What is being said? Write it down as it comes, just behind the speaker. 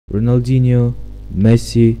Ronaldinho,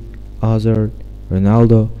 Messi, Hazard,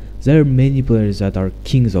 Ronaldo. There are many players that are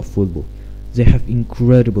kings of football. They have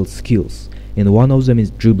incredible skills, and one of them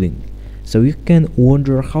is dribbling. So you can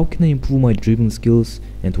wonder, how can I improve my dribbling skills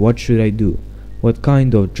and what should I do? What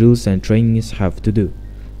kind of drills and trainings have to do?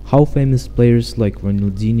 How famous players like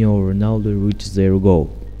Ronaldinho or Ronaldo reach their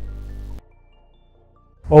goal?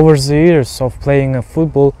 Over the years of playing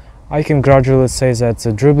football, I can gradually say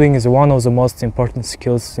that dribbling is one of the most important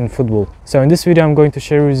skills in football. So in this video I'm going to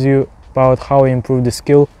share with you about how I improve the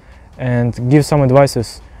skill and give some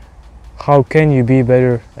advices. How can you be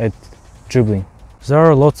better at dribbling? There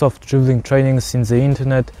are lots of dribbling trainings in the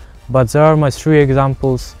internet, but there are my 3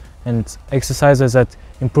 examples and exercises that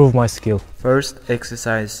improve my skill. First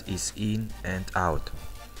exercise is in and out.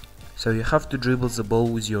 So you have to dribble the ball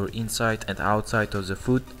with your inside and outside of the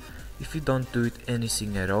foot. If you don't do it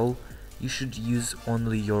anything at all, you should use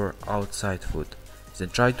only your outside foot. Then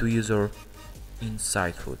try to use your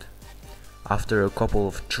inside foot. After a couple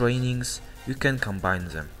of trainings, you can combine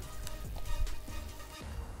them.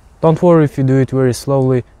 Don't worry if you do it very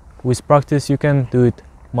slowly. With practice you can do it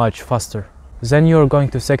much faster. Then you are going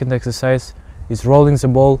to second exercise, is rolling the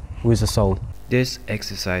ball with the sole. This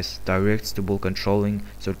exercise directs the ball controlling,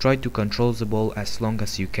 so try to control the ball as long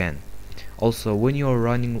as you can. Also, when you are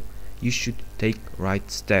running, you should take right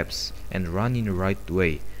steps and run in the right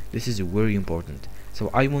way. This is very important.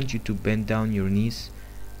 So I want you to bend down your knees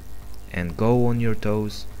and go on your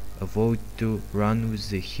toes. Avoid to run with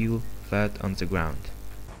the heel flat on the ground.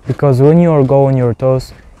 Because when you go on your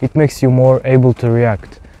toes, it makes you more able to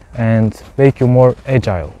react and make you more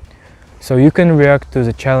agile. So you can react to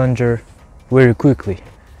the challenger very quickly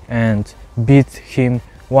and beat him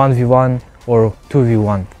 1v1 or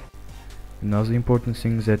 2v1. Another important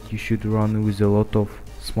thing is that you should run with a lot of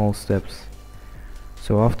small steps.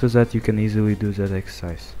 So after that you can easily do that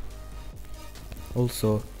exercise.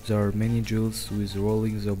 Also, there are many drills with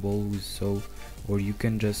rolling the ball with sole, or you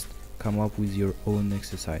can just come up with your own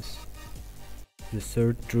exercise. The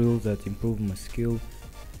third drill that improved my skill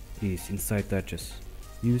is inside touches.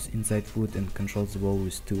 Use inside foot and control the ball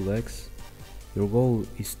with 2 legs. Your goal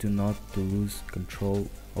is to not to lose control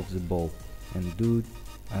of the ball and do it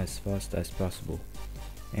as fast as possible.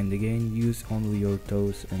 And again, use only your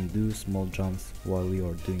toes and do small jumps while you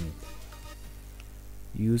are doing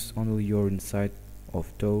it. Use only your inside of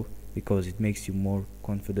toe because it makes you more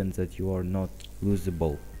confident that you are not lose the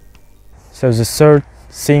ball. So the third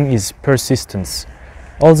thing is persistence.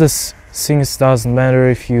 All these things doesn't matter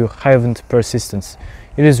if you haven't persistence.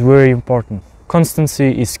 It is very important.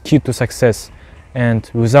 Constancy is key to success, and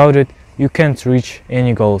without it you can't reach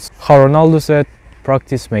any goals. How Ronaldo said,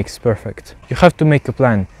 practice makes perfect. You have to make a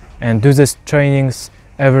plan and do these trainings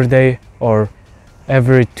every day or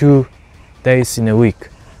every 2 days in a week.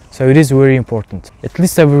 So it is very important, at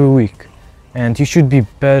least every week, and you should be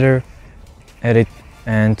better at it,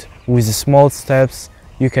 and with the small steps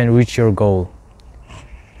you can reach your goal.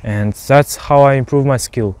 And that's how I improve my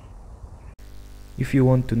skill. If you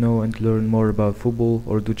want to know and learn more about football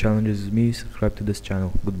or do challenges with me, subscribe to this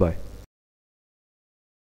channel. Goodbye.